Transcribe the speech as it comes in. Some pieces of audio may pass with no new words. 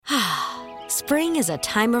Spring is a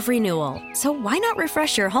time of renewal, so why not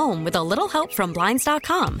refresh your home with a little help from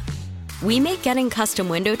Blinds.com? We make getting custom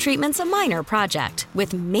window treatments a minor project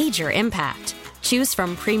with major impact. Choose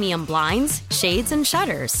from premium blinds, shades, and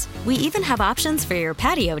shutters. We even have options for your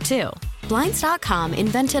patio, too. Blinds.com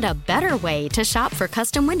invented a better way to shop for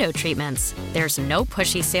custom window treatments. There's no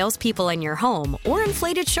pushy salespeople in your home or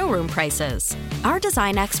inflated showroom prices. Our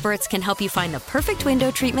design experts can help you find the perfect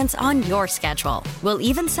window treatments on your schedule. We'll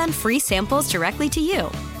even send free samples directly to you.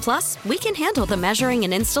 Plus, we can handle the measuring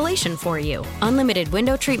and installation for you. Unlimited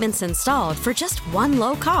window treatments installed for just one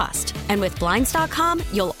low cost. And with Blinds.com,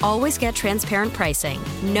 you'll always get transparent pricing.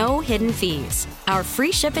 No hidden fees. Our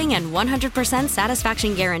free shipping and 100%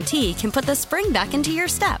 satisfaction guarantee can put the spring back into your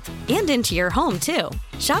step and into your home, too.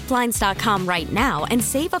 Shop Blinds.com right now and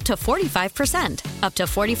save up to 45%. Up to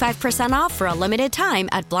 45% off for a limited time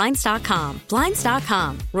at Blinds.com.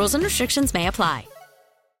 Blinds.com. Rules and restrictions may apply.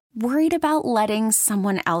 Worried about letting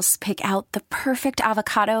someone else pick out the perfect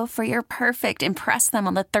avocado for your perfect impress them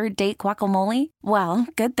on the third date guacamole? Well,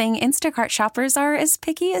 good thing Instacart shoppers are as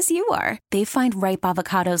picky as you are. They find ripe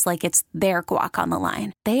avocados like it's their guac on the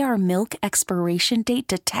line. They are milk expiration date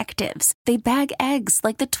detectives. They bag eggs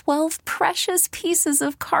like the 12 precious pieces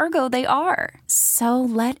of cargo they are. So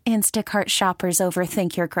let Instacart shoppers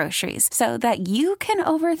overthink your groceries so that you can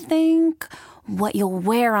overthink what you'll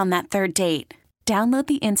wear on that third date. Download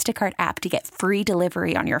the Instacart app to get free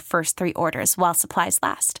delivery on your first 3 orders while supplies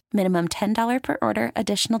last. Minimum $10 per order.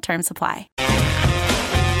 Additional terms apply.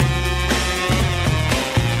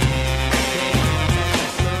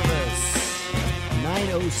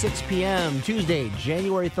 9:06 p.m. Tuesday,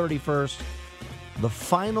 January 31st, the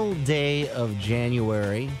final day of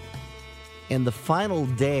January, and the final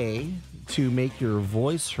day to make your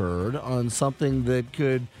voice heard on something that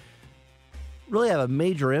could really have a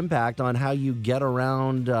major impact on how you get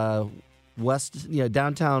around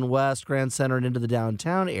downtown West, Grand Center, and into the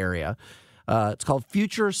downtown area. It's called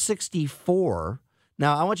Future 64.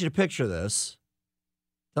 Now, I want you to picture this.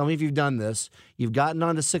 Tell me if you've done this. You've gotten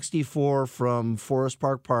onto 64 from Forest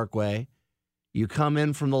Park Parkway. You come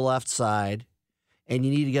in from the left side, and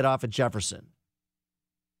you need to get off at Jefferson.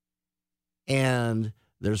 And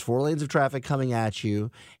there's 4 lanes of traffic coming at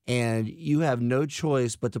you, and you have no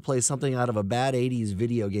choice but to play something out of a bad 80s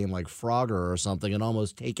video game like Frogger or something and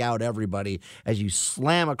almost take out everybody as you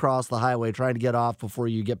slam across the highway trying to get off before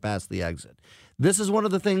you get past the exit. This is one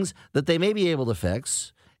of the things that they may be able to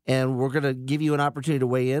fix, and we're going to give you an opportunity to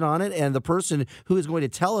weigh in on it. And the person who is going to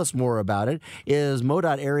tell us more about it is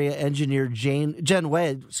MoDOT area engineer Jen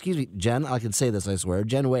Wade. Excuse me, Jen, I can say this, I swear.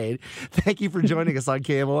 Jen Wade, thank you for joining us on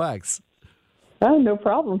KMOX. Oh, no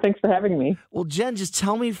problem. Thanks for having me. Well, Jen, just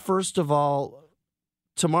tell me, first of all,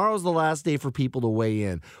 tomorrow's the last day for people to weigh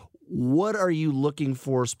in. What are you looking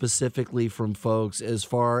for specifically from folks as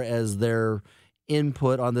far as their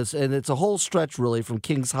input on this? And it's a whole stretch, really, from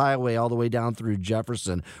Kings Highway all the way down through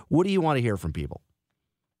Jefferson. What do you want to hear from people?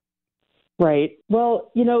 Right. Well,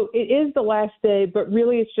 it is the last day, but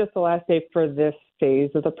really it's just the last day for this phase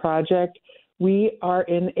of the project. We are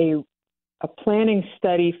in a planning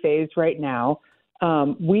study phase right now.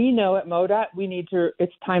 We know at MoDOT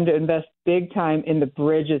it's time to invest big time in the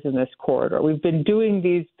bridges in this corridor. We've been doing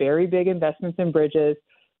these very big investments in bridges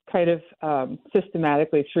kind of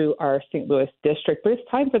systematically through our St. Louis district, but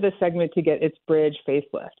it's time for this segment to get its bridge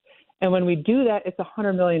facelift. And when we do that, it's a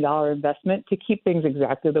 $100 million investment to keep things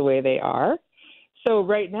exactly the way they are. So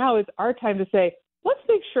right now is our time to say, let's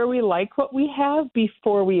make sure we like what we have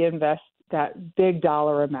before we invest that big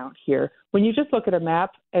dollar amount here. When you just look at a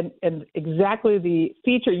map and exactly the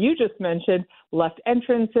feature you just mentioned, left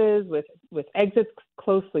entrances with exits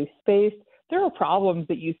closely spaced, there are problems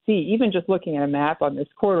that you see even just looking at a map on this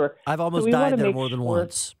corridor. I've almost died there more than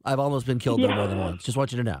once. I've almost been killed there more than once. Just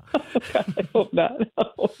want you to know. I hope not.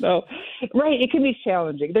 Oh, no. Right. It can be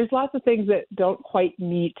challenging. There's lots of things that don't quite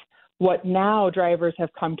meet what now drivers have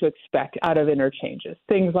come to expect out of interchanges,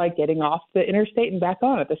 things like getting off the interstate and back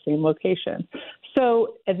on at the same location.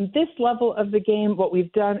 So at this level of the game, what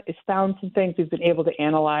we've done is found some things we've been able to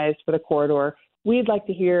analyze for the corridor. We'd like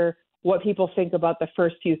to hear what people think about the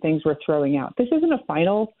first few things we're throwing out. This isn't a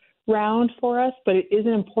final round for us, but it is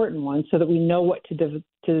an important one so that we know what to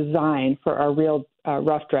design for our real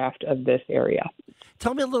rough draft of this area.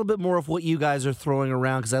 Tell me a little bit more of what you guys are throwing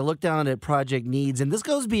around, because I look down at project needs, and this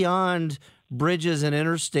goes beyond bridges and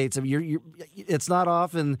interstates. I mean, it's not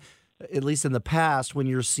often, at least in the past, when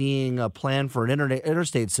you're seeing a plan for an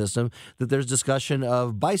interstate system, that there's discussion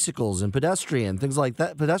of bicycles and things like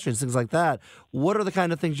that. What are the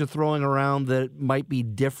kind of things you're throwing around that might be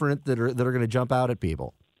different, that are going to jump out at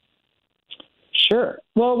people? Sure.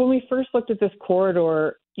 Well, when we first looked at this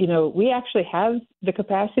corridor, we actually have the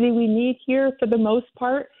capacity we need here for the most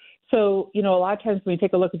part. So, a lot of times when we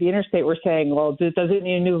take a look at the interstate, we're saying, well, does it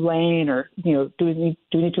need a new lane, or, do we need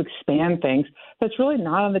to expand things? That's really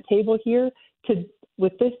not on the table here.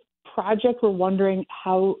 With this project, we're wondering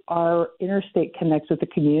how our interstate connects with the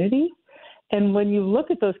community. And when you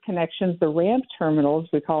look at those connections, the ramp terminals,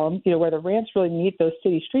 we call them, where the ramps really meet those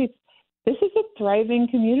city streets, this is a thriving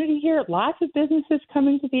community here. Lots of businesses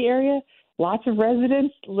coming to the area, lots of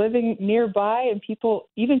residents living nearby, and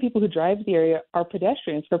even people who drive the area are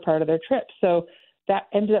pedestrians for part of their trip. So that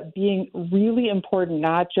ended up being really important,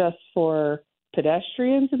 not just for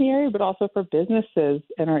pedestrians in the area, but also for businesses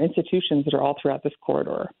and our institutions that are all throughout this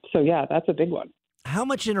corridor. So, yeah, that's a big one. How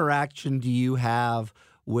much interaction do you have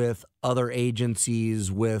with other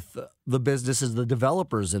agencies, with the businesses, the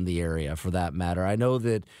developers in the area, for that matter? I know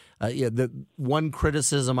that the one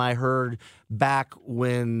criticism I heard back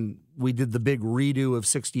when we did the big redo of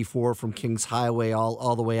 64 from Kings Highway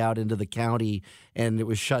all the way out into the county, and it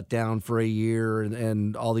was shut down for a year,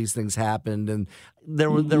 and all these things happened, and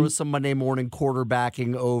there was some Monday morning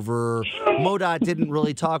quarterbacking over MoDOT didn't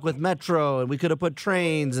really talk with Metro, and we could have put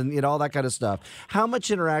trains and all that kind of stuff. How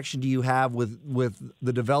much interaction do you have with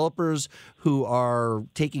the developers who are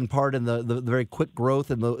taking part in the very quick growth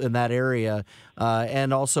in that area,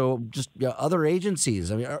 and also just other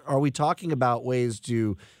agencies? I mean, are we talking about ways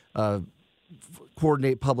to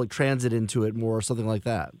coordinate public transit into it more, or something like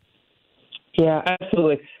that? Yeah,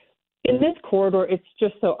 absolutely. In this corridor, it's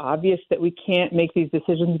just so obvious that we can't make these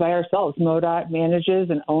decisions by ourselves. MoDOT manages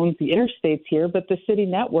and owns the interstates here, but the city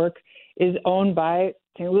network is owned by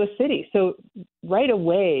St. Louis City. So right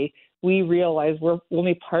away, we realize we're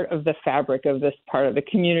only part of the fabric of this part of the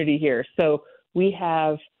community here. So we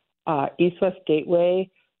have East-West Gateway,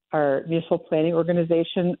 our municipal planning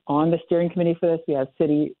organization, on the steering committee for this. We have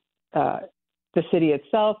the city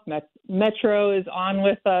itself, Metro is on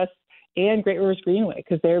with us, and Great Rivers Greenway,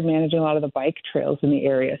 because they're managing a lot of the bike trails in the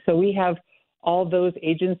area. So we have all those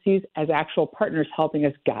agencies as actual partners helping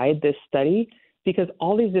us guide this study, because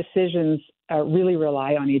all these decisions really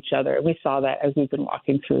rely on each other. And we saw that as we've been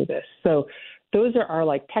walking through this. So those are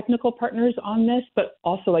our technical partners on this, but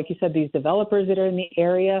also, like you said, these developers that are in the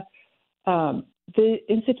area, the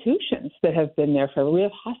institutions that have been there forever. We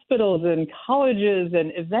have hospitals and colleges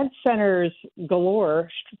and event centers galore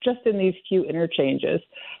just in these few interchanges.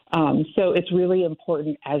 So it's really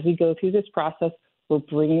important as we go through this process, we're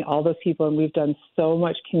bringing all those people, and we've done so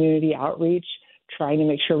much community outreach, trying to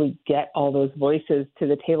make sure we get all those voices to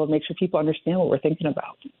the table, make sure people understand what we're thinking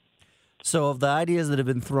about. So of the ideas that have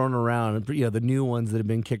been thrown around, the new ones that have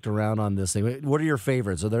been kicked around on this thing, what are your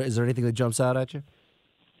favorites? Is there anything that jumps out at you?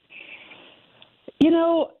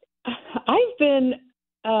 I've been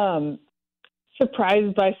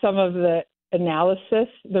surprised by some of the analysis,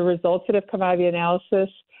 the results that have come out of the analysis.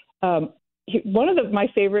 One of my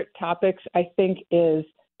favorite topics, I think, is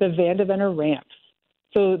the Vandeventer ramps.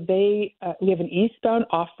 So we have an eastbound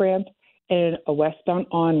off-ramp and a westbound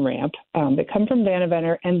on-ramp that come from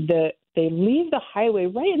Vandeventer, and they leave the highway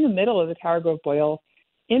right in the middle of the Tower Grove Boyle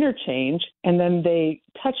interchange, and then they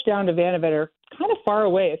touch down to Vandeventer kind of far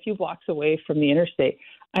away, a few blocks away from the interstate.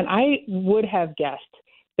 And I would have guessed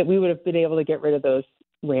that we would have been able to get rid of those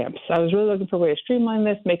ramps. I was really looking for a way to streamline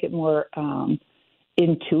this, make it more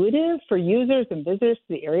intuitive for users and visitors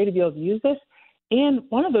to the area to be able to use this. And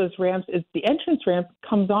one of those ramps is the entrance ramp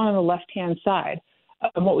comes on the left-hand side.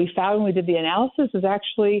 What we found when we did the analysis is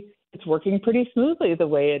actually it's working pretty smoothly the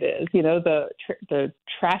way it is. The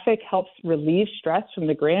traffic helps relieve stress from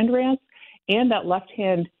the Grand ramp, and that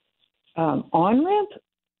left-hand on-ramp,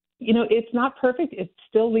 it's not perfect. It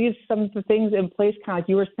still leaves some of the things in place, kind of like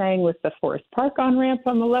you were saying with the Forest Park on-ramp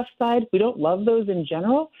on the left side. We don't love those in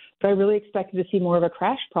general, but I really expected to see more of a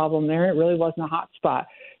crash problem there, and it really wasn't a hot spot.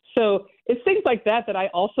 So it's things like that I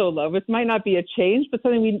also love. It might not be a change, but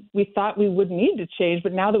something we thought we would need to change.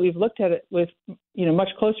 But now that we've looked at it with, much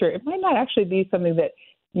closer, it might not actually be something that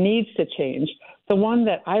needs to change. The one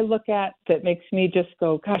that I look at that makes me just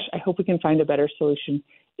go, gosh, I hope we can find a better solution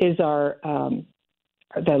is the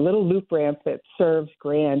little loop ramp that serves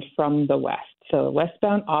Grand from the west. So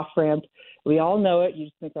westbound off-ramp, we all know it. You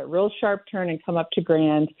just make that real sharp turn and come up to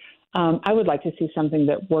Grand. I would like to see something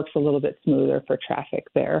that works a little bit smoother for traffic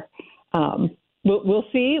there. We'll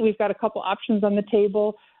see. We've got a couple options on the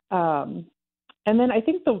table. And then I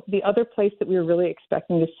think the other place that we were really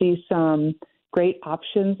expecting to see some great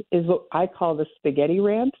options is what I call the spaghetti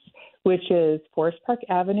ramps, which is Forest Park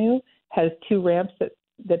Avenue has two ramps that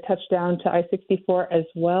touch down to I-64 as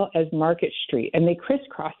well as Market Street, and they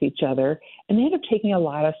crisscross each other, and they end up taking a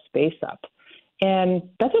lot of space up. And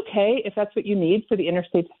that's okay if that's what you need for the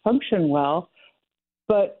interstate to function well.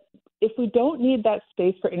 But if we don't need that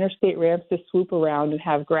space for interstate ramps to swoop around and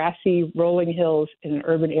have grassy rolling hills in an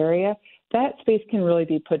urban area, that space can really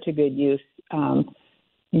be put to good use,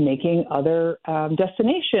 making other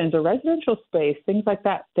destinations or residential space, things like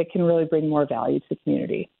that can really bring more value to the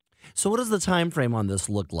community. So what does the time frame on this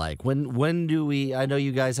look like? When do we, I know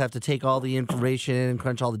you guys have to take all the information and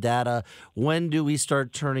crunch all the data. When do we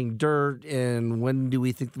start turning dirt, and when do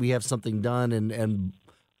we think we have something done, and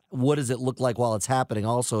what does it look like while it's happening?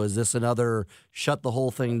 Also, is this another shut the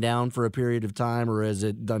whole thing down for a period of time, or is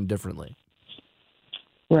it done differently?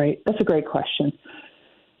 Right. That's a great question.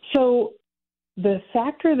 So the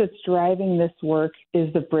factor that's driving this work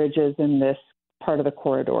is the bridges in this part of the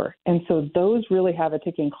corridor. And so those really have a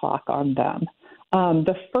ticking clock on them.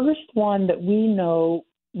 The first one that we know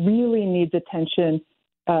really needs attention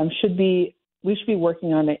we should be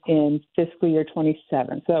working on it in fiscal year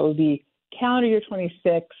 27. So that would be calendar year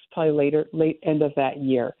 26, probably late end of that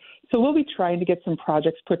year. So we'll be trying to get some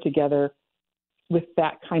projects put together with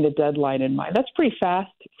that kind of deadline in mind. That's pretty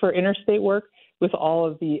fast for interstate work, with all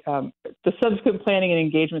of the subsequent planning and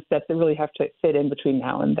engagement steps that really have to fit in between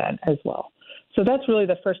now and then as well. So that's really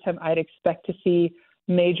the first time I'd expect to see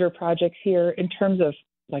major projects here. In terms of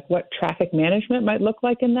like what traffic management might look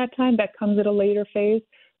like in that time, that comes at a later phase.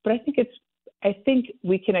 But I think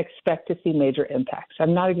we can expect to see major impacts.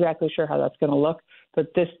 I'm not exactly sure how that's going to look, but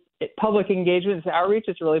this public engagement and outreach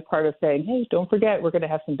is really part of saying, hey, don't forget, we're going to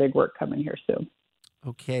have some big work coming here soon.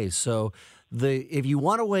 Okay, so if you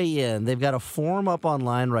want to weigh in, they've got a form up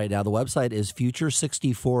online right now. The website is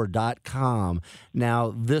future64.com.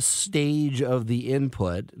 Now, this stage of the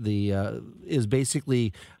input is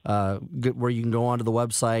basically where you can go onto the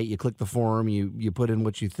website, you click the form, you put in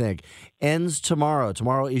what you think. Ends tomorrow.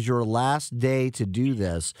 Tomorrow is your last day to do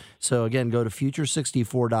this. So, again, go to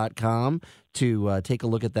future64.com to take a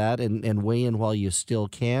look at that and weigh in while you still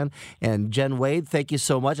can. And Jen Wade, thank you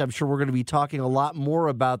so much. I'm sure we're going to be talking a lot more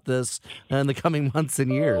about this in the coming months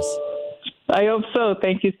and years. I hope so.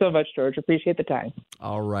 Thank you so much, George. Appreciate the time.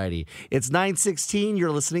 All righty. It's 9:16.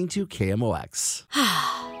 You're listening to KMOX.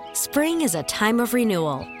 Spring is a time of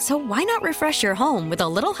renewal, so why not refresh your home with a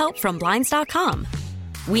little help from Blinds.com?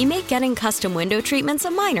 We make getting custom window treatments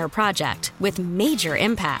a minor project with major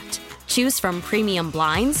impact. Choose from premium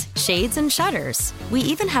blinds, shades, and shutters. We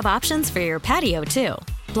even have options for your patio, too.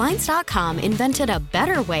 Blinds.com invented a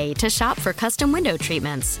better way to shop for custom window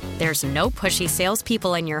treatments. There's no pushy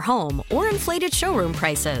salespeople in your home or inflated showroom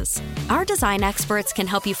prices. Our design experts can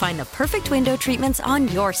help you find the perfect window treatments on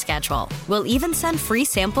your schedule. We'll even send free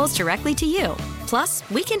samples directly to you. Plus,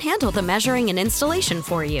 we can handle the measuring and installation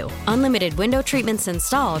for you. Unlimited window treatments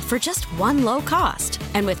installed for just one low cost.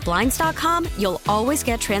 And with Blinds.com, you'll always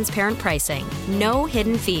get transparent pricing. No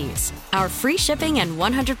hidden fees. Our free shipping and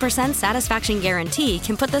 100% satisfaction guarantee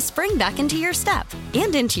can put the spring back into your step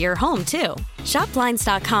and into your home, too. Shop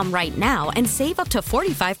Blinds.com right now and save up to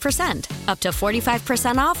 45%. Up to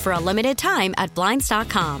 45% off for a limited time at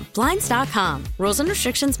Blinds.com. Blinds.com. Rules and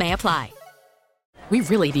restrictions may apply. We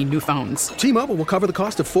really need new phones. T-Mobile will cover the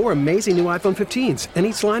cost of 4 amazing new iPhone 15s, and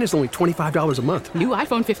each line is only $25 a month. New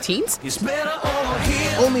iPhone 15s? It's better over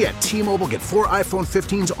here. Only at T-Mobile, get 4 iPhone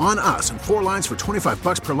 15s on us and 4 lines for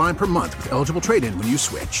 $25 per line per month with eligible trade-in when you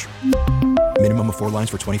switch. Minimum of 4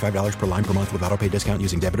 lines for $25 per line per month with autopay discount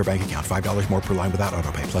using debit or bank account. $5 more per line without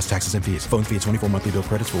autopay, plus taxes and fees. Phone fee at 24 monthly bill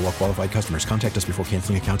credits for well-qualified customers. Contact us before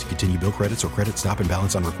canceling account to continue bill credits or credit stop and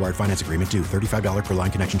balance on required finance agreement due. $35 per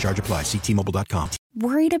line connection charge applies. See T-Mobile.com.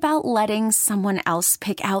 Worried about letting someone else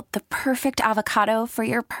pick out the perfect avocado for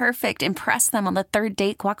your perfect impress them on the third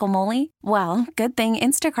date guacamole? Well, good thing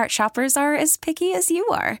Instacart shoppers are as picky as you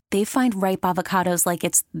are. They find ripe avocados like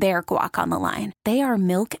it's their guac on the line. They are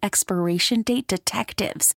milk expiration date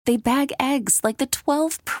detectives. They bag eggs like the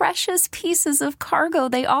 12 precious pieces of cargo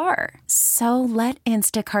they are. So let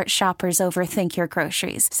Instacart shoppers overthink your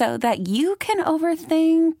groceries so that you can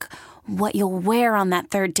overthink what you'll wear on that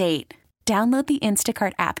third date. Download the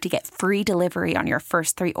Instacart app to get free delivery on your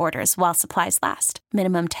first 3 orders while supplies last.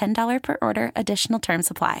 Minimum $10 per order. Additional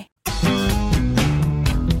terms apply.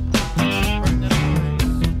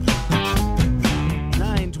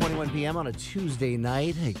 9:21 p.m. on a Tuesday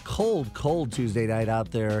night. A cold, cold Tuesday night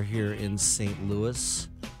out there here in St. Louis.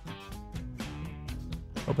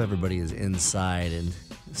 Hope everybody is inside and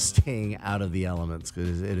staying out of the elements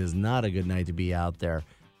because it is not a good night to be out there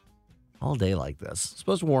all day like this. It's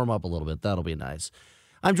supposed to warm up a little bit. That'll be nice.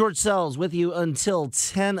 I'm George Sells with you until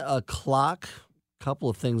 10 o'clock. A couple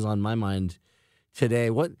of things on my mind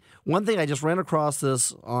today. One thing, I just ran across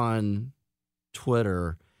this on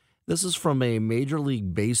Twitter, This is from a Major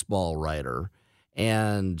League Baseball writer,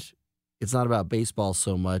 and it's not about baseball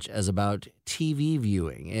so much as about TV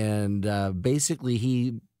viewing. And basically,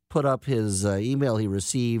 he put up his email he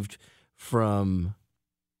received from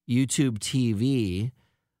YouTube TV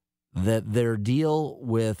that their deal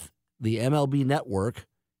with the MLB Network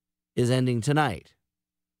is ending tonight.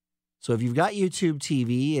 So if you've got YouTube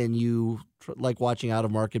TV and you like watching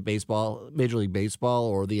out-of-market baseball, Major League Baseball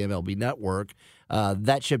or the MLB Network,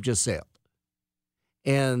 that ship just sailed.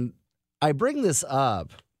 And I bring this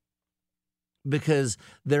up because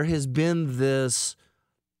there has been this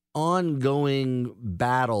ongoing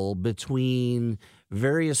battle between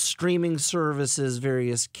various streaming services,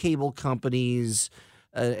 various cable companies,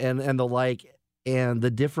 and the like, and the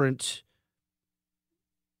different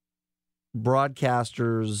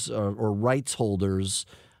broadcasters or rights holders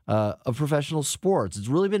of professional sports. It's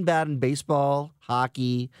really been bad in baseball,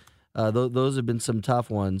 hockey. Those have been some tough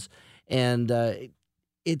ones. And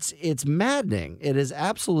it's maddening. It is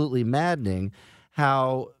absolutely maddening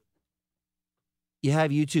how you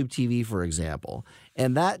have YouTube TV, for example.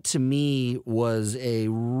 And that, to me, was a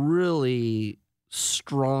really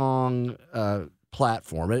strong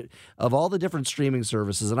platform. Of all the different streaming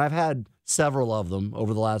services, and I've had several of them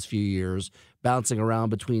over the last few years, bouncing around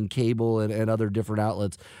between cable and other different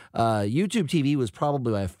outlets, YouTube TV was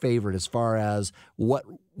probably my favorite as far as what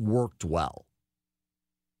worked well.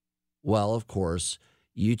 Well, of course,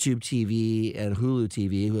 YouTube TV and Hulu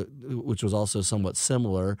TV, which was also somewhat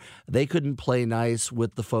similar, they couldn't play nice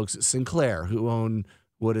with the folks at Sinclair, who own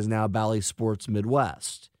what is now Bally Sports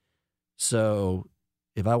Midwest. So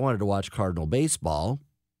if I wanted to watch Cardinal baseball,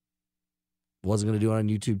 wasn't going to do it on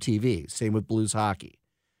YouTube TV. Same with Blues hockey.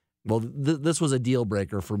 Well, this was a deal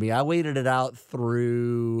breaker for me. I waited it out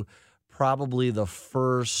through probably the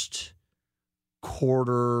first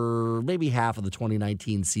quarter, maybe half of the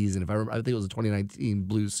 2019 season. If I remember, I think it was the 2019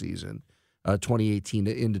 Blues season, 2018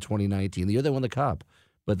 into 2019. The year they won the Cup.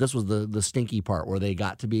 But this was the stinky part where they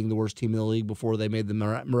got to being the worst team in the league before they made the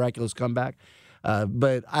miraculous comeback.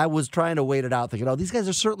 But I was trying to wait it out, thinking, these guys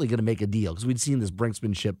are certainly going to make a deal, because we'd seen this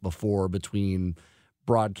brinksmanship before between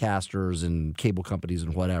broadcasters and cable companies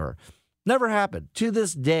and whatever. Never happened. To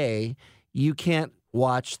this day, you can't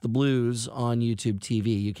watch the Blues on YouTube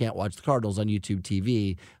TV. You can't watch the Cardinals on YouTube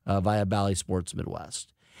TV via Bally Sports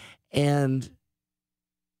Midwest. And,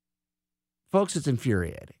 folks, it's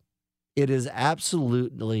infuriating. It is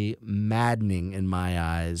absolutely maddening in my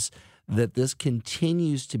eyes that this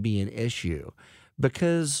continues to be an issue,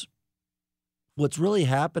 because what's really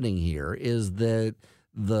happening here is that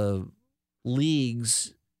the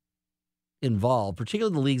leagues involved,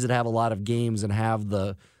 particularly the leagues that have a lot of games and have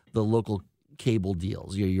the local cable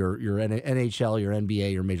deals, your NHL, your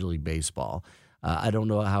NBA, your Major League Baseball. I don't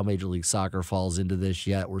know how Major League Soccer falls into this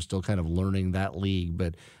yet. We're still kind of learning that league,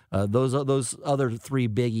 but those other three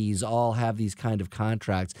biggies all have these kind of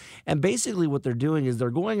contracts. And basically what they're doing is they're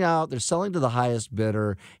going out, they're selling to the highest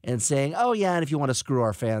bidder and saying, oh, yeah, and if you want to screw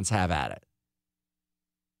our fans, have at it.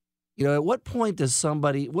 At what point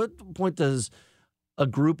does a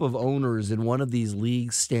group of owners in one of these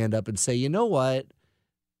leagues stand up and say, you know what?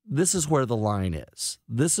 This is where the line is.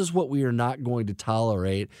 This is what we are not going to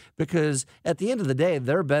tolerate, because at the end of the day,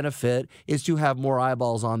 their benefit is to have more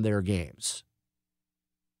eyeballs on their games.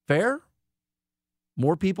 Fair?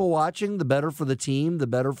 More people watching, the better for the team, the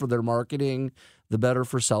better for their marketing, the better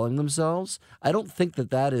for selling themselves. I don't think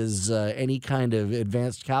that is any kind of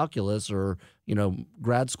advanced calculus or,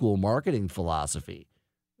 grad school marketing philosophy.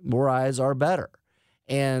 More eyes are better.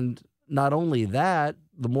 And not only that,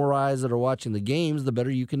 the more eyes that are watching the games, the better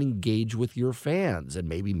you can engage with your fans and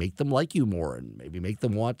maybe make them like you more and maybe make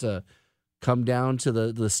them want to come down to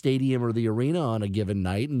the stadium or the arena on a given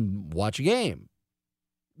night and watch a game.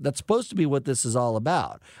 That's supposed to be what this is all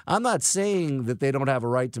about. I'm not saying that they don't have a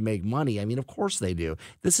right to make money. I mean, of course they do.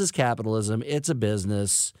 This is capitalism. It's a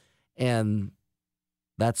business, and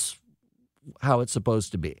that's how it's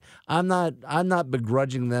supposed to be. I'm not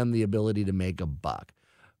begrudging them the ability to make a buck.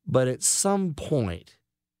 But at some point,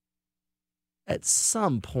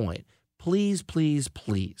 please, please,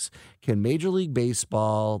 please, can Major League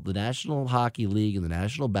Baseball, the National Hockey League, and the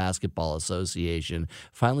National Basketball Association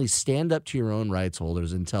finally stand up to your own rights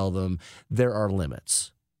holders and tell them there are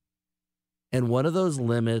limits? And one of those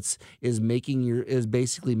limits is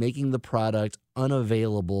basically making the product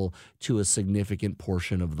unavailable to a significant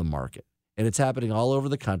portion of the market. And it's happening all over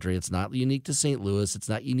the country. It's not unique to St. Louis. It's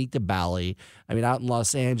not unique to Bally. I mean, out in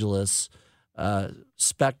Los Angeles,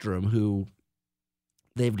 Spectrum, who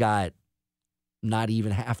they've got not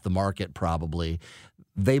even half the market probably,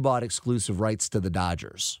 they bought exclusive rights to the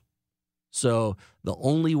Dodgers. So the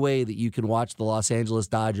only way that you can watch the Los Angeles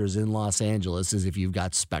Dodgers in Los Angeles is if you've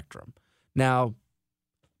got Spectrum. Now,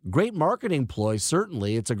 great marketing ploy,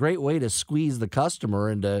 certainly. It's a great way to squeeze the customer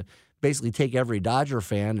and to basically take every Dodger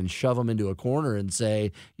fan and shove them into a corner and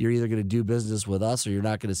say, you're either going to do business with us or you're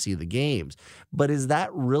not going to see the games. But is that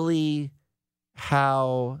really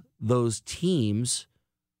how those teams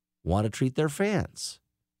want to treat their fans?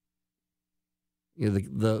 You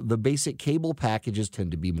know, the basic cable packages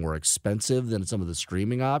tend to be more expensive than some of the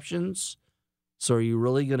streaming options. So are you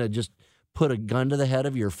really going to just put a gun to the head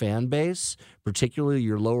of your fan base, particularly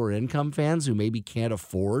your lower income fans who maybe can't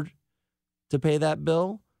afford to pay that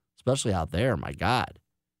bill? Especially out there, my God.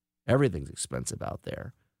 Everything's expensive out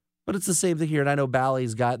there. But it's the same thing here. And I know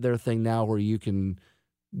Bally's got their thing now where you can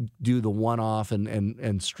do the one-off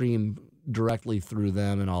and stream directly through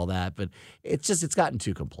them and all that. But it's gotten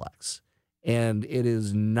too complex. And it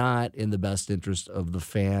is not in the best interest of the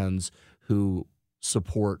fans who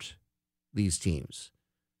support these teams.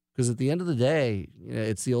 Because at the end of the day, you know,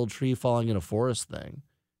 it's the old tree falling in a forest thing.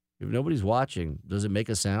 If nobody's watching, does it make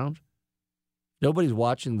a sound? Nobody's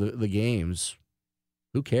watching the games.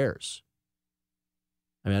 Who cares?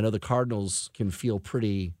 I mean, I know the Cardinals can feel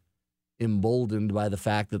pretty emboldened by the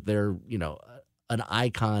fact that they're, you know, an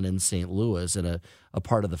icon in St. Louis and a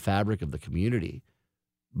part of the fabric of the community.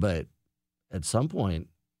 But at some point,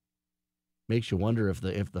 makes you wonder if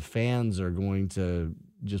the fans are going to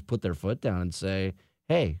just put their foot down and say,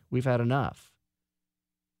 hey, we've had enough.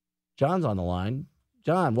 John's on the line.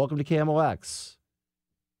 John, welcome to KMOX.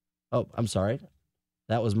 Oh, I'm sorry.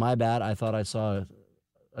 That was my bad. I thought I saw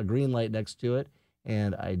a green light next to it,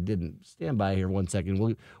 and I didn't. Stand by here 1 second.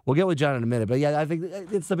 We'll get with John in a minute. But, yeah, I think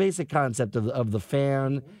it's the basic concept of the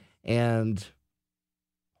fan and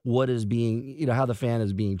what is being, you know, how the fan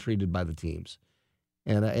is being treated by the teams.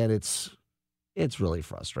 And it's really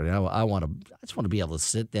frustrating. I just want to be able to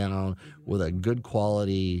sit down with a good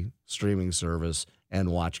quality streaming service and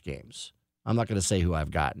watch games. I'm not going to say who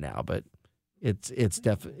I've got now, but it's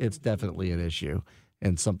definitely an issue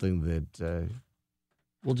and something that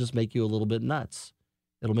will just make you a little bit nuts.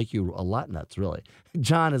 It'll make you a lot nuts, really.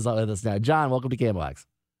 John is with us now. John, welcome to KMOX.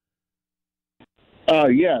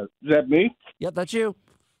 Yeah, is that me? Yep, that's you.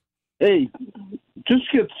 Hey,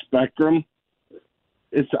 just get Spectrum.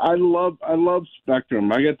 I love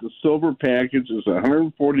Spectrum. I got the silver package. It's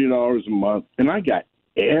 $140 a month, and I got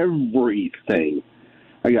everything.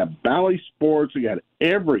 I got Bally Sports. I got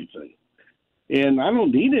everything, and I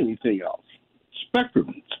don't need anything else.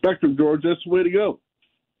 Spectrum, George. That's the way to go.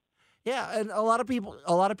 Yeah, and a lot of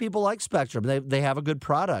people like Spectrum. They have a good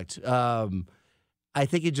product. I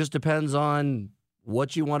think it just depends on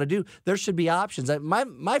what you want to do. There should be options.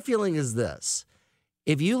 My feeling is this.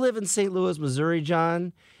 If you live in St. Louis, Missouri,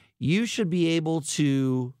 John, you should be able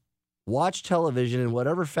to watch television in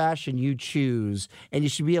whatever fashion you choose, and you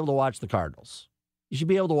should be able to watch the Cardinals. You should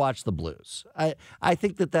be able to watch the Blues. I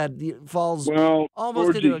think that falls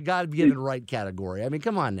almost into a God-given right category. I mean,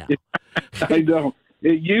 come on now. I know.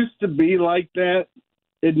 It used to be like that.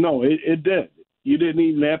 It did. You didn't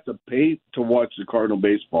even have to pay to watch the Cardinal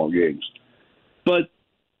baseball games. But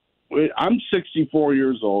I'm 64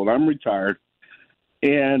 years old. I'm retired.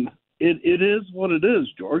 And it is what it is,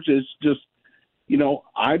 George. It's just, you know,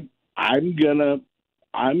 I'm gonna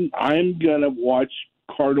watch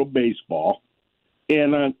Cardinal baseball,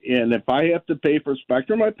 and if I have to pay for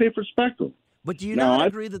Spectrum, I pay for Spectrum. But do you not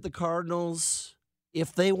agree that the Cardinals,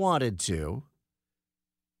 if they wanted to,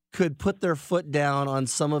 could put their foot down on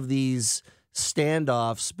some of these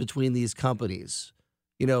standoffs between these companies?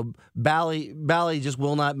 You know, Bally just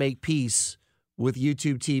will not make peace with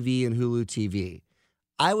YouTube TV and Hulu TV.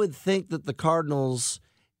 I would think that the Cardinals,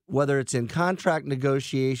 whether it's in contract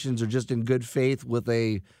negotiations or just in good faith with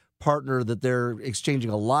a partner that they're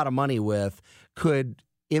exchanging a lot of money with, could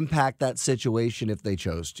impact that situation if they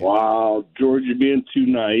chose to. Wow, George, you're being too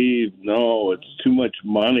naive. No, it's too much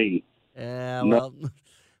money. Yeah, well,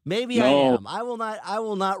 maybe I am. I will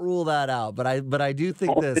not rule that out. But I do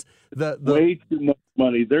think this. The way too much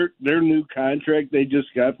money. Their new contract they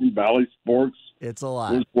just got from Bally Sports. It's a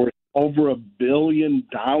lot. Was worth over $1 billion,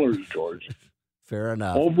 George. Fair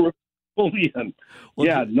enough. Over $1 billion. Well,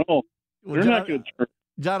 yeah, no, they're not going to turn.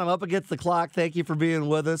 John, I'm up against the clock. Thank you for being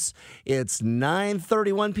with us. It's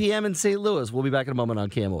 9:31 p.m. in St. Louis. We'll be back in a moment on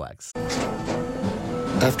KMOX.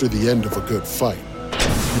 After the end of a good fight,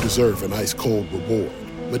 you deserve an ice-cold reward.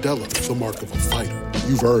 Modelo is the mark of a fighter.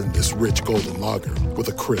 You've earned this rich golden lager with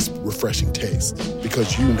a crisp, refreshing taste.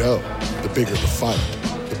 Because you know, the bigger the fight,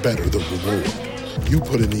 the better the reward. You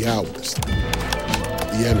put in the hours,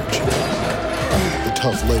 the energy, the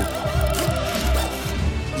tough labor.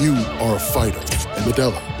 You are a fighter, and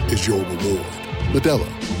Modelo is your reward.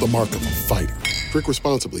 Modelo, the mark of a fighter. Drink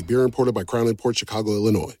responsibly. Beer imported by Crown Imports, Chicago,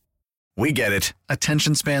 Illinois. We get it.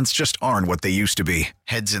 Attention spans just aren't what they used to be.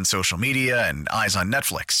 Heads in social media and eyes on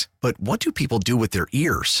Netflix. But what do people do with their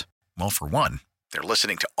ears? Well, for one, they're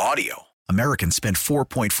listening to audio. Americans spend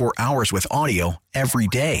 4.4 hours with audio every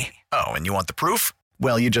day. Oh, and you want the proof?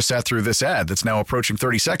 Well, you just sat through this ad that's now approaching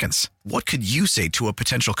 30 seconds. What could you say to a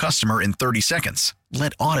potential customer in 30 seconds?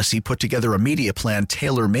 Let Odyssey put together a media plan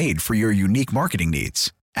tailor-made for your unique marketing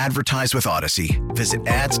needs. Advertise with Odyssey. Visit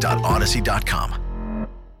ads.odyssey.com.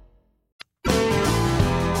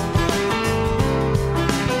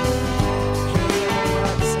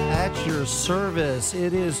 At your service.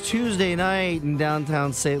 It is Tuesday night in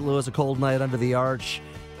downtown St. Louis, a cold night under the arch,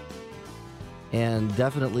 and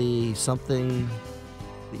definitely something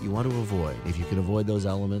that you want to avoid. If you can avoid those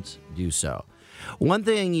elements, do so. One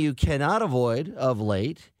thing you cannot avoid of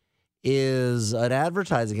late is an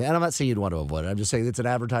advertising, and I'm not saying you'd want to avoid it, I'm just saying it's an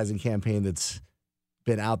advertising campaign that's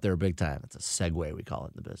been out there big time. It's a segue, we call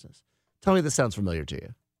it in the business. Tell me this sounds familiar to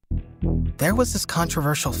you. There was this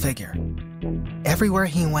controversial figure. Everywhere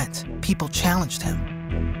he went, people challenged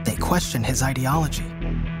him. They questioned his ideology,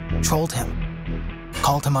 trolled him,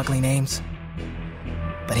 called him ugly names.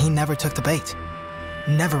 But he never took the bait,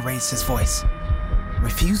 never raised his voice,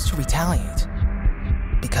 refused to retaliate,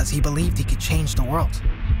 because he believed he could change the world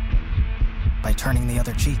by turning the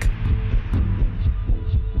other cheek.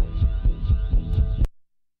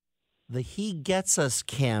 The He Gets Us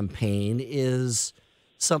campaign is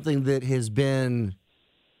something that has been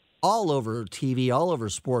all over TV, all over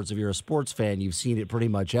sports. If you're a sports fan, you've seen it pretty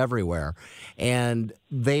much everywhere. And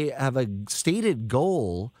they have a stated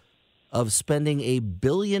goal of spending $1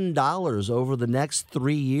 billion over the next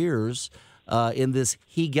 3 years in this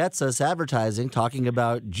He Gets Us advertising, talking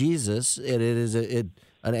about Jesus. And it is an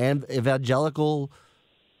evangelical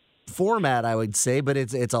format, I would say, but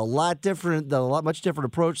it's a lot different, much different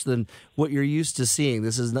approach than what you're used to seeing.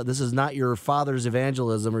 This is not your father's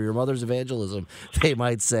evangelism or your mother's evangelism, they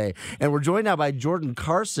might say. And we're joined now by Jordan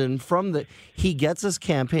Carson from the He Gets Us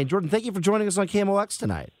campaign. Jordan, thank you for joining us on KMOX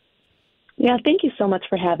tonight. Yeah, thank you so much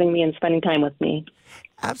for having me and spending time with me.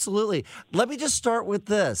 Absolutely. Let me just start with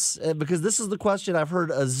this, because this is the question I've heard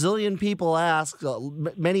a zillion people ask.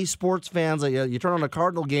 Many sports fans, you turn on a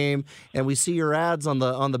Cardinal game and we see your ads on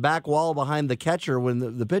the back wall behind the catcher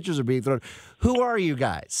when the pitches are being thrown. Who are you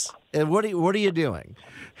guys, and what are you doing?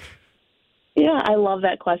 Yeah, I love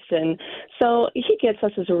that question. So He Gets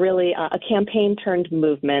Us is really a campaign turned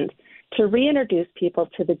movement to reintroduce people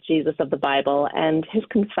to the Jesus of the Bible and his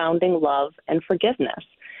confounding love and forgiveness.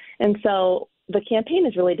 And so the campaign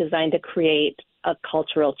is really designed to create a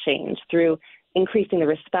cultural change through increasing the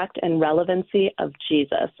respect and relevancy of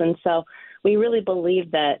Jesus. And so we really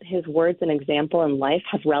believe that his words and example in life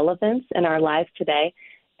have relevance in our lives today,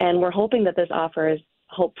 and we're hoping that this offers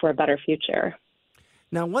hope for a better future.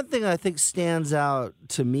 Now, one thing I think stands out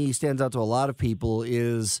to a lot of people,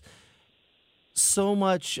 is so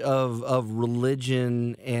much of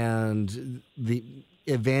religion and the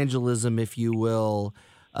evangelism, if you will,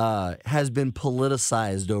 has been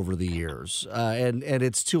politicized over the years. And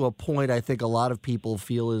it's to a point I think a lot of people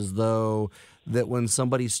feel as though that when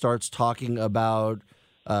somebody starts talking about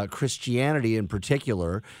Christianity in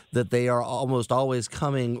particular, that they are almost always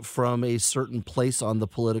coming from a certain place on the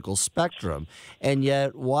political spectrum. And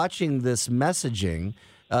yet, watching this messaging,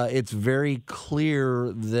 it's very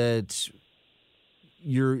clear that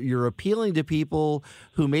you're appealing to people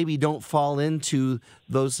who maybe don't fall into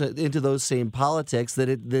those same politics,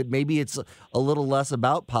 that maybe it's a little less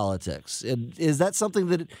about politics. Is that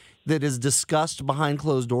something that is discussed behind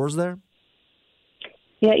closed doors there?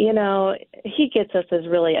 Yeah, He Gets Us is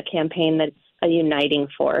really a campaign that's a uniting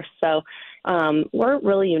force. So we're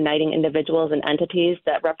really uniting individuals and entities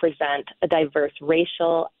that represent a diverse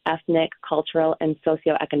racial, ethnic, cultural, and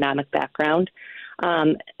socioeconomic background.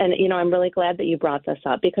 And I'm really glad that you brought this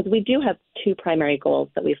up, because we do have two primary goals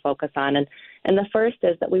that we focus on. And the first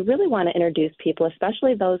is that we really want to introduce people,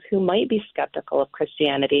 especially those who might be skeptical of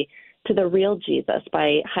Christianity, to the real Jesus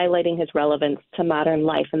by highlighting his relevance to modern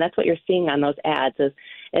life. And that's what you're seeing on those ads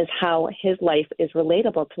is how his life is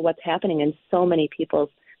relatable to what's happening in so many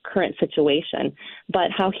people's current situation,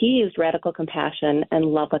 but how he used radical compassion and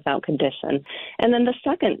love without condition. And then the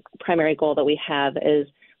second primary goal that we have is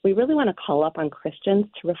we really want to call up on Christians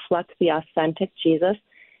to reflect the authentic Jesus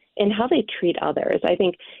in how they treat others. I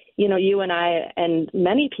think, you and I and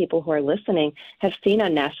many people who are listening have seen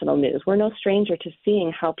on national news. We're no stranger to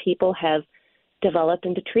seeing how people have developed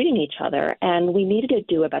into treating each other, and we needed to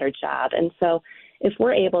do a better job. And so if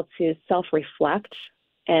we're able to self-reflect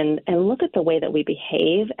and look at the way that we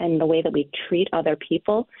behave and the way that we treat other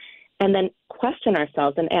people, and then question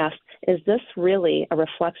ourselves and ask, is this really a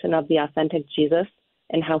reflection of the authentic Jesus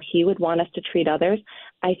and how he would want us to treat others?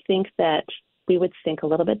 I think that we would think a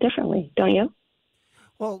little bit differently, don't you?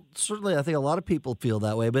 Well, certainly, I think a lot of people feel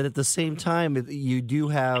that way. But at the same time, you do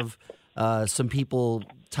have some people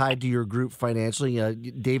tied to your group financially.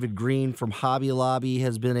 David Green from Hobby Lobby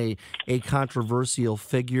has been a controversial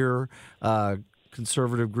figure.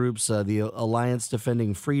 Conservative groups, the Alliance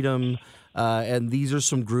Defending Freedom, and these are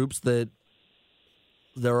some groups that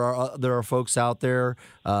there are folks out there,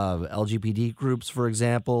 LGBT groups, for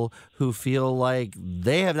example, who feel like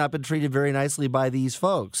they have not been treated very nicely by these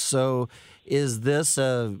folks. So, is this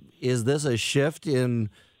a shift in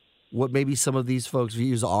what maybe some of these folks'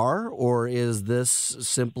 views are, or is this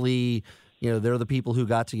simply, they're the people who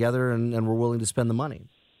got together and were willing to spend the money?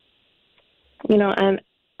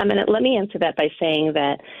 Let me answer that by saying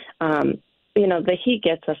that, the He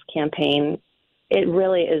Gets Us campaign, it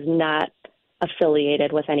really is not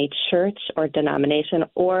affiliated with any church or denomination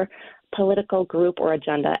or political group or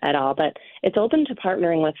agenda at all, but it's open to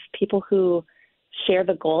partnering with people who share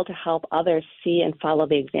the goal to help others see and follow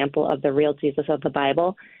the example of the real Jesus of the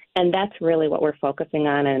Bible. And that's really what we're focusing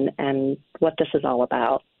on and what this is all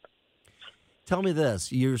about. Tell me this,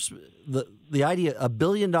 the idea, $1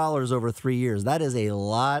 billion over 3 years, that is a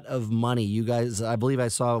lot of money. You guys, I believe I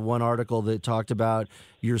saw one article that talked about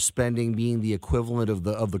your spending being the equivalent of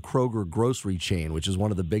the Kroger grocery chain, which is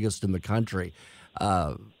one of the biggest in the country.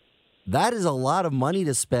 That is a lot of money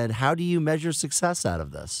to spend. How do you measure success out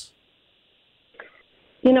of this?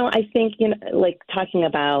 I think, like talking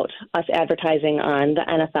about us advertising on the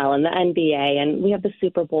NFL and the NBA, and we have the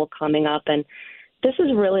Super Bowl coming up, and this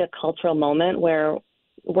is really a cultural moment where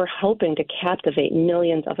we're hoping to captivate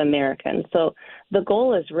millions of Americans. So the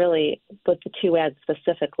goal is really, with the two ads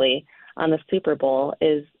specifically on the Super Bowl,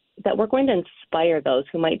 is that we're going to inspire those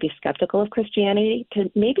who might be skeptical of Christianity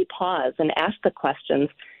to maybe pause and ask the questions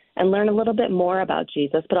and learn a little bit more about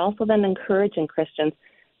Jesus, but also then encouraging Christians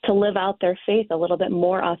to live out their faith a little bit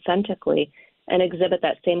more authentically and exhibit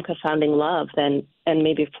that same confounding love and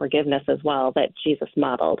maybe forgiveness as well that Jesus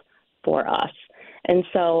modeled for us. And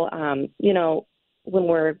so, when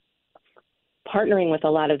we're partnering with a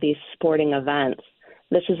lot of these sporting events,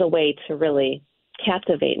 this is a way to really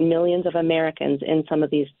captivate millions of Americans in some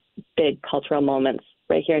of these big cultural moments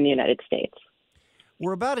right here in the United States.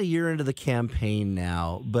 We're about a year into the campaign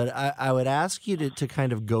now, but I would ask you to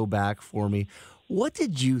kind of go back for me. What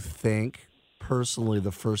did you think personally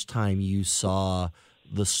the first time you saw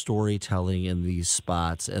the storytelling in these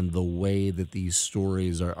spots and the way that these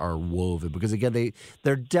stories are woven? Because, again,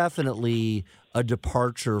 they're definitely a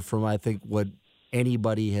departure from, I think, what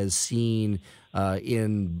anybody has seen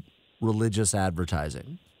in religious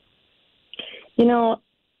advertising.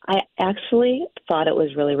 I actually thought it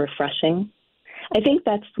was really refreshing. I think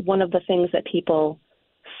that's one of the things that people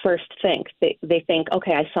first think. They think,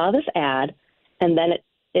 okay, I saw this ad, and then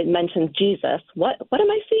it mentions Jesus. What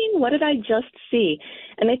am I seeing? What did I just see?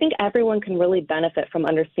 And I think everyone can really benefit from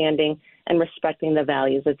understanding and respecting the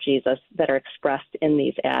values of Jesus that are expressed in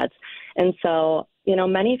these ads. And so,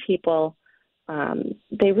 many people,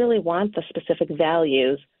 they really want the specific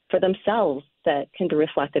values for themselves that can be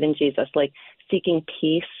reflected in Jesus, like seeking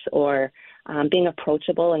peace or being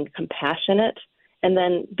approachable and compassionate, and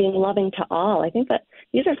then being loving to all. I think that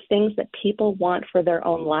these are things that people want for their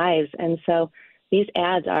own lives. And so these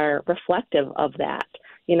ads are reflective of that,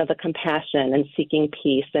 the compassion and seeking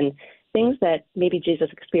peace and things that maybe Jesus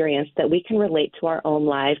experienced that we can relate to our own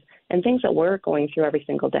lives and things that we're going through every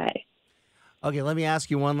single day. Okay, let me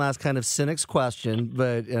ask you one last kind of cynic's question,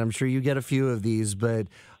 and I'm sure you get a few of these, but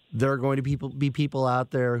there are going to be people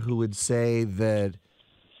out there who would say that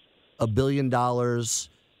 $1 billion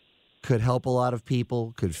could help a lot of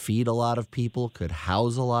people, could feed a lot of people, could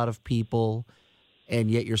house a lot of people,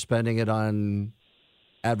 and yet you're spending it on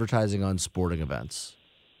advertising on sporting events.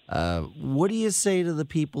 What do you say to the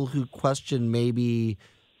people who question maybe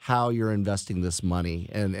how you're investing this money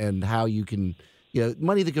and how you can,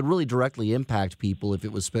 money that could really directly impact people if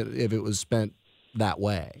it was spent that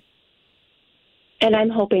way? And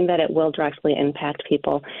I'm hoping that it will directly impact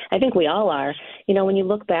people. I think we all are. When you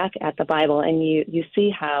look back at the Bible and you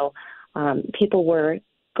see how people were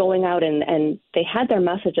going out and they had their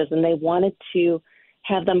messages and they wanted to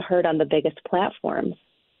have them heard on the biggest platforms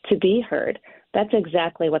to be heard. That's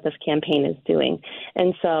exactly what this campaign is doing.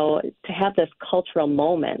 And so to have this cultural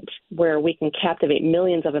moment where we can captivate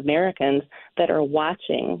millions of Americans that are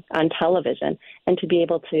watching on television and to be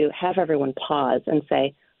able to have everyone pause and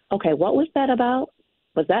say, okay, what was that about?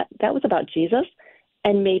 That was about Jesus?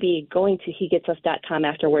 and maybe going to hegetsus.com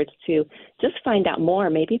afterwards to just find out more.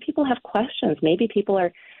 Maybe people have questions. Maybe people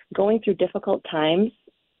are going through difficult times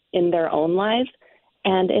in their own lives.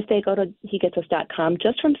 And if they go to hegetsus.com,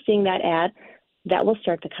 just from seeing that ad, that will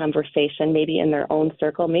start the conversation, maybe in their own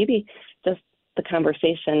circle, maybe just the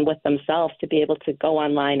conversation with themselves to be able to go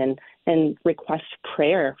online and request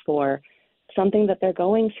prayer for something that they're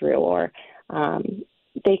going through. Or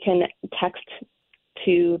they can text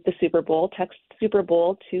to the Super Bowl, text Super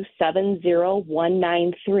Bowl to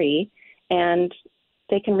 70193, and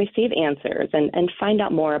they can receive answers and find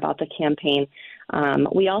out more about the campaign.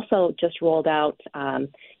 We also just rolled out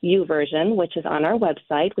YouVersion, which is on our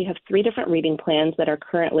website. We have 3 different reading plans that are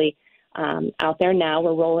currently out there now.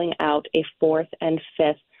 We're rolling out a 4th and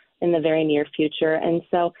 5th in the very near future. And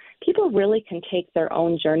so people really can take their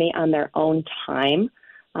own journey on their own time.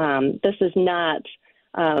 This is not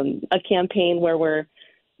a campaign where we're,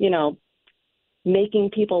 making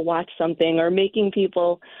people watch something or making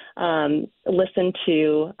people listen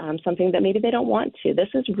to something that maybe they don't want to. This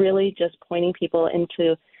is really just pointing people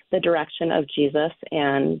into the direction of Jesus,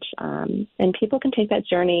 and people can take that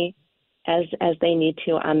journey as they need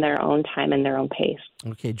to on their own time and their own pace.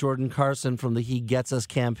 Okay, Jordan Carson from the He Gets Us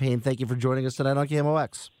campaign. Thank you for joining us tonight on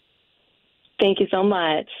KMOX. Thank you so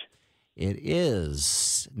much. It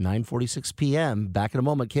is 9:46 p.m. Back in a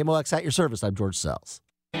moment. KMOX at your service. I'm George Sells.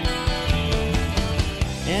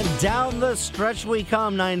 And down the stretch we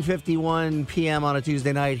come, 9:51 p.m. on a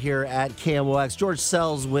Tuesday night here at KMOX. George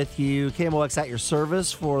Sells with you. KMOX at your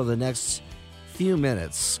service for the next few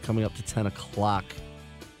minutes, coming up to 10 o'clock,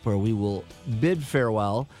 where we will bid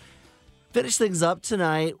farewell. Finish things up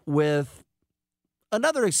tonight with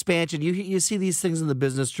another expansion. You see these things in the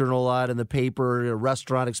Business Journal a lot, in the paper, a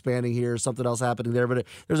restaurant expanding here, something else happening there, but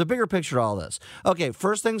there's a bigger picture to all this. Okay,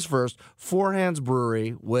 first things first, Four Hands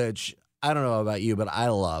Brewery, which I don't know about you, but I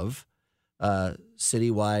love.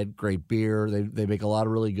 Citywide, great beer. They make a lot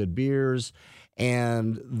of really good beers,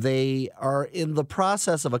 and they are in the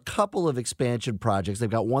process of a couple of expansion projects. They've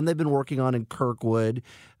got one they've been working on in Kirkwood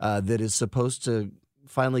that is supposed to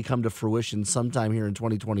finally come to fruition sometime here in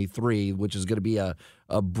 2023, which is going to be a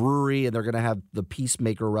brewery, and they're going to have the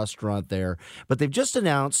Peacemaker restaurant there. But they've just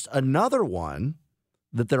announced another one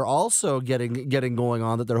that they're also getting going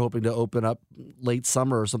on, that they're hoping to open up late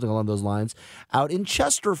summer or something along those lines, out in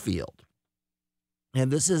Chesterfield.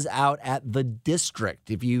 And this is out at the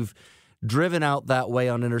District. If you've driven out that way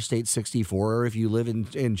on Interstate 64, or if you live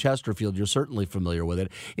in Chesterfield, you're certainly familiar with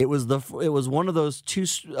it. It was one of those two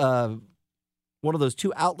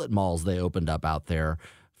outlet malls they opened up out there a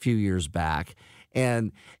few years back.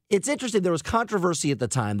 And it's interesting, there was controversy at the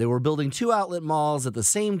time. They were building 2 outlet malls at the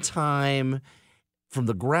same time from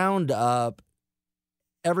the ground up.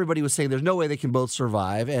 Everybody was saying there's no way they can both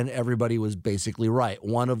survive, and everybody was basically right.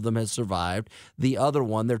 One of them has survived. The other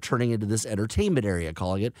one, they're turning into this entertainment area,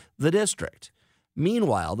 calling it the District.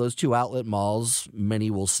 Meanwhile, those 2 outlet malls, many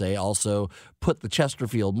will say, also put the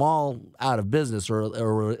Chesterfield Mall out of business,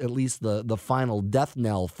 or at least the final death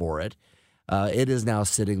knell for it. It is now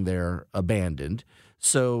sitting there abandoned.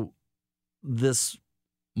 So this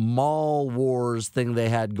mall wars thing they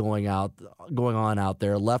had going on out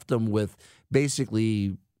there left them with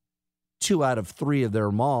basically 2 out of 3 of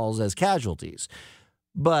their malls as casualties.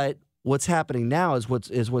 But what's happening now is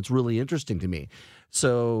what's really interesting to me.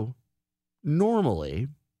 So normally,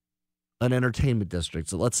 an entertainment district,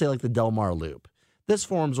 so let's say like the Del Mar Loop, this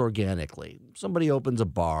forms organically. Somebody opens a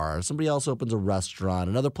bar, somebody else opens a restaurant,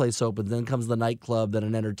 another place opens, then comes the nightclub, then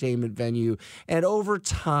an entertainment venue. And over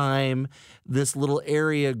time, this little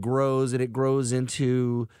area grows, and it grows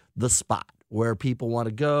into the spot where people want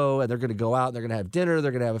to go, and they're going to go out, and they're going to have dinner,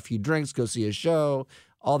 they're going to have a few drinks, go see a show,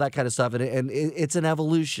 all that kind of stuff. And it's an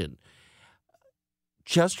evolution.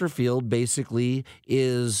 Chesterfield basically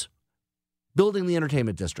is building the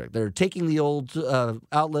entertainment district. They're taking the old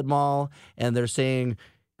outlet mall, and they're saying,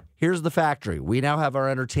 here's the factory. We now have our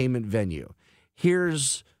entertainment venue.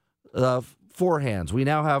 Here's Four Hands. We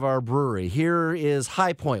now have our brewery. Here is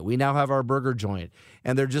High Point. We now have our burger joint.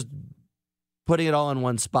 And they're just putting it all in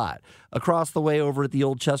one spot. Across the way over at the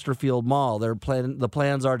old Chesterfield Mall, the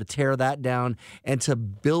plans are to tear that down and to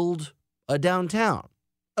build a downtown.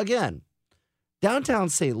 Again, downtown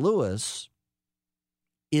St. Louis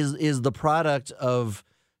is the product of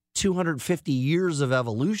 250 years of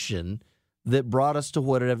evolution that brought us to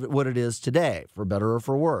what it is today, for better or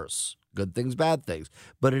for worse. Good things, bad things.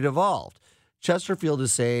 But it evolved. Chesterfield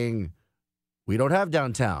is saying, we don't have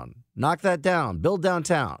downtown. Knock that down. Build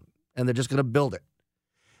downtown. And they're just going to build it.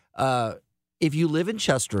 If you live in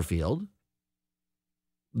Chesterfield,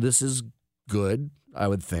 this is good, I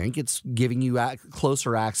would think. It's giving you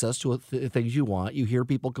closer access to things you want. You hear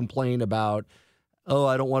people complain about, oh,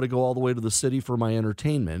 I don't want to go all the way to the city for my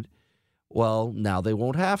entertainment. Well, now they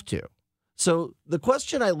won't have to. So the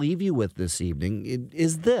question I leave you with this evening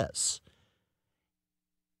is this.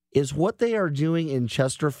 Is what they are doing in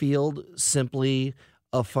Chesterfield simply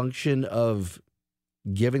a function of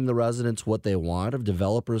giving the residents what they want, of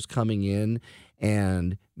developers coming in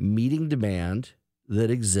and meeting demand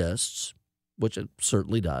that exists, which it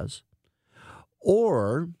certainly does?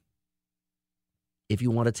 Or, if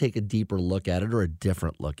you want to take a deeper look at it or a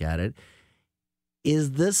different look at it,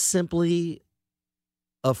 is this simply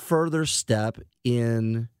a further step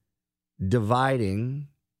in dividing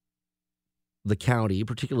the county,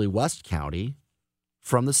 particularly West County,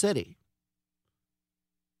 from the city?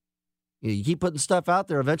 You keep putting stuff out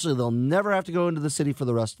there, eventually they'll never have to go into the city for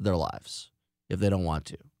the rest of their lives if they don't want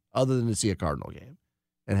to, other than to see a Cardinal game.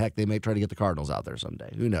 And heck, they may try to get the Cardinals out there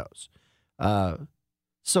someday. Who knows?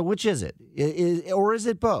 So which is it? Or is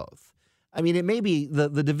it both? I mean, it may be the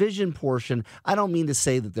division portion. I don't mean to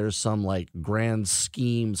say that there's some like grand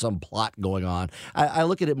scheme, some plot going on. I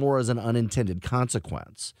look at it more as an unintended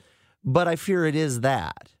consequence. But I fear it is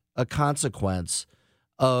that, a consequence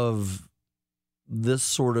of this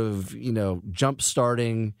sort of,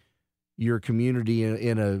 jump-starting your community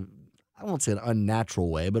in a, I won't say an unnatural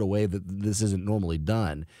way, but a way that this isn't normally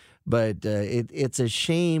done. But it's a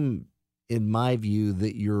shame, in my view,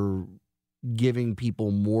 that you're giving people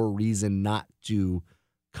more reason not to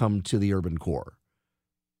come to the urban core.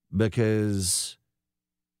 Because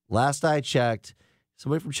last I checked,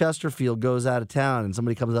 somebody from Chesterfield goes out of town and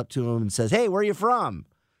somebody comes up to them and says, hey, where are you from?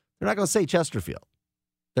 They're not going to say Chesterfield.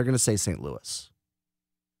 They're going to say St. Louis.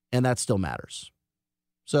 And that still matters.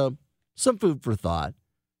 So some food for thought.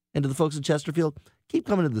 And to the folks in Chesterfield, keep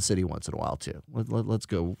coming to the city once in a while, too. Let's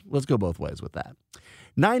go both ways with that.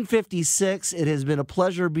 9:56, it has been a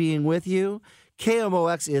pleasure being with you.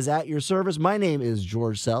 KMOX is at your service. My name is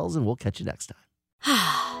George Sells, and we'll catch you next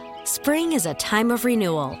time. Spring is a time of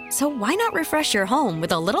renewal, so why not refresh your home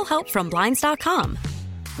with a little help from Blinds.com?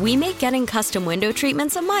 We make getting custom window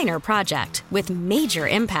treatments a minor project with major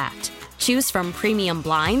impact. Choose from premium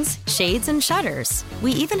blinds, shades, and shutters.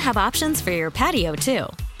 We even have options for your patio, too.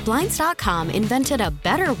 Blinds.com invented a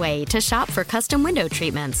better way to shop for custom window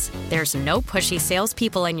treatments. There's no pushy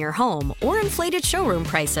salespeople in your home or inflated showroom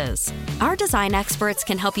prices. Our design experts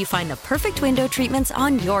can help you find the perfect window treatments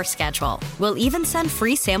on your schedule. We'll even send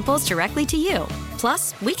free samples directly to you.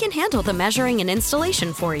 Plus, we can handle the measuring and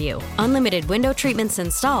installation for you. Unlimited window treatments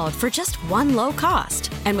installed for just one low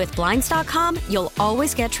cost. And with Blinds.com, you'll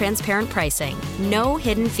always get transparent pricing. No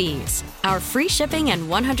hidden fees. Our free shipping and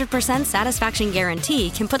 100% satisfaction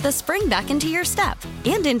guarantee can put the spring back into your step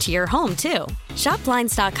and into your home, too. Shop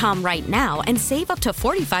Blinds.com right now and save up to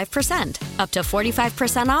 45%. Up to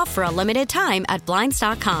 45% off for a limited time at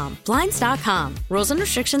Blinds.com. Blinds.com. Rules and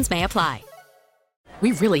restrictions may apply.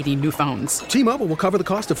 We really need new phones. T-Mobile will cover the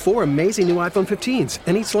cost of 4 amazing new iPhone 15s,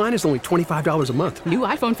 and each line is only $25 a month. New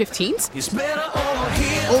iPhone 15s? It's better over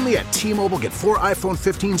here. Only at T-Mobile, get 4 iPhone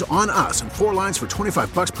 15s on us and 4 lines for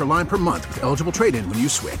 $25 per line per month with eligible trade-in when you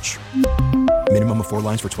switch. Minimum of 4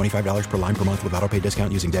 lines for $25 per line per month with autopay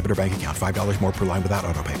discount using debit or bank account. $5 more per line without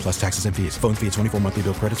autopay, plus taxes and fees. Phone fee at 24 monthly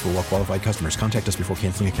bill credits for well-qualified customers. Contact us before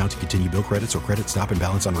canceling account to continue bill credits or credit stop and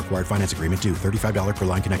balance on required finance agreement due. $35 per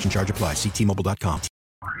line connection charge applies. See T-Mobile.com.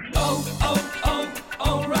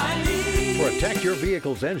 O'Reilly. Protect your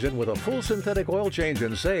vehicle's engine with a full synthetic oil change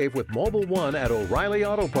and save with Mobil 1 at O'Reilly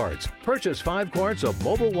Auto Parts. Purchase 5 quarts of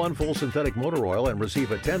Mobil 1 full synthetic motor oil and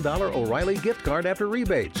receive a $10 O'Reilly gift card after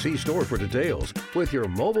rebate. See store for details. With your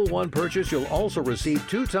Mobil 1 purchase, you'll also receive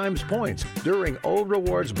 2 times points during O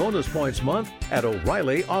Rewards Bonus Points Month at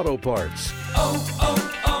O'Reilly Auto Parts.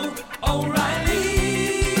 O'Reilly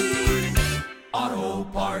Auto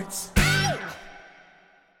Parts.